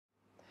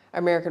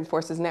American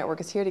Forces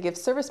Network is here to give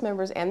service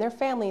members and their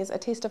families a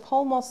taste of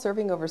home while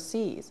serving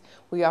overseas.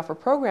 We offer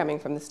programming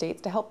from the States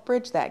to help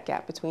bridge that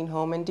gap between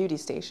home and duty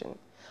station.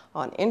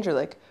 On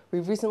Incirlik,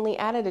 we've recently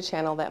added a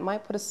channel that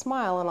might put a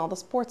smile on all the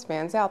sports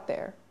fans out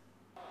there.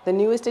 The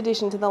newest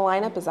addition to the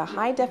lineup is a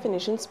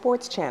high-definition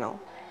sports channel.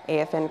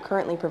 AFN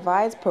currently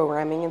provides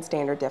programming in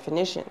standard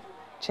definition.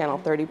 Channel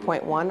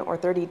 30.1 or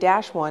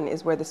 30-1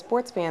 is where the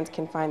sports fans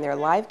can find their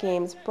live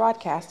games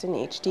broadcast in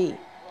HD.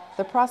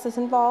 The process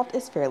involved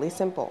is fairly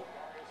simple.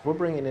 We're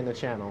bringing in a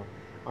channel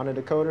on a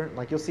decoder,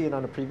 like you'll see it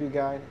on the preview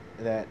guide,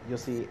 that you'll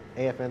see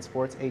AFN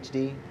Sports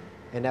HD,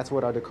 and that's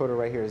what our decoder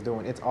right here is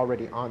doing. It's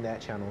already on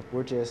that channel.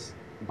 We're just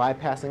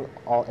bypassing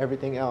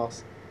everything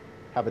else,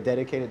 have a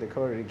dedicated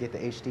decoder to get the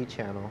HD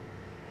channel,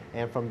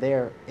 and from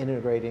there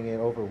integrating it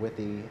over with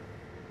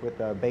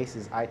the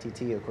base's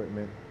ITT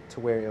equipment to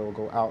where it will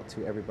go out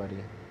to everybody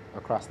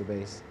across the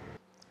base.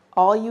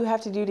 All you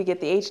have to do to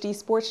get the HD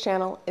Sports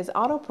channel is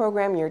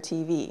auto-program your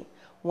TV.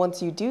 Once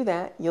you do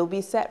that, you'll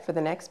be set for the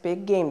next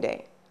big game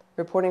day.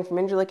 Reporting from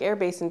Incirlik Air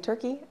Base in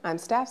Turkey, I'm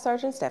Staff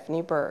Sergeant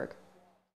Stephanie Berg.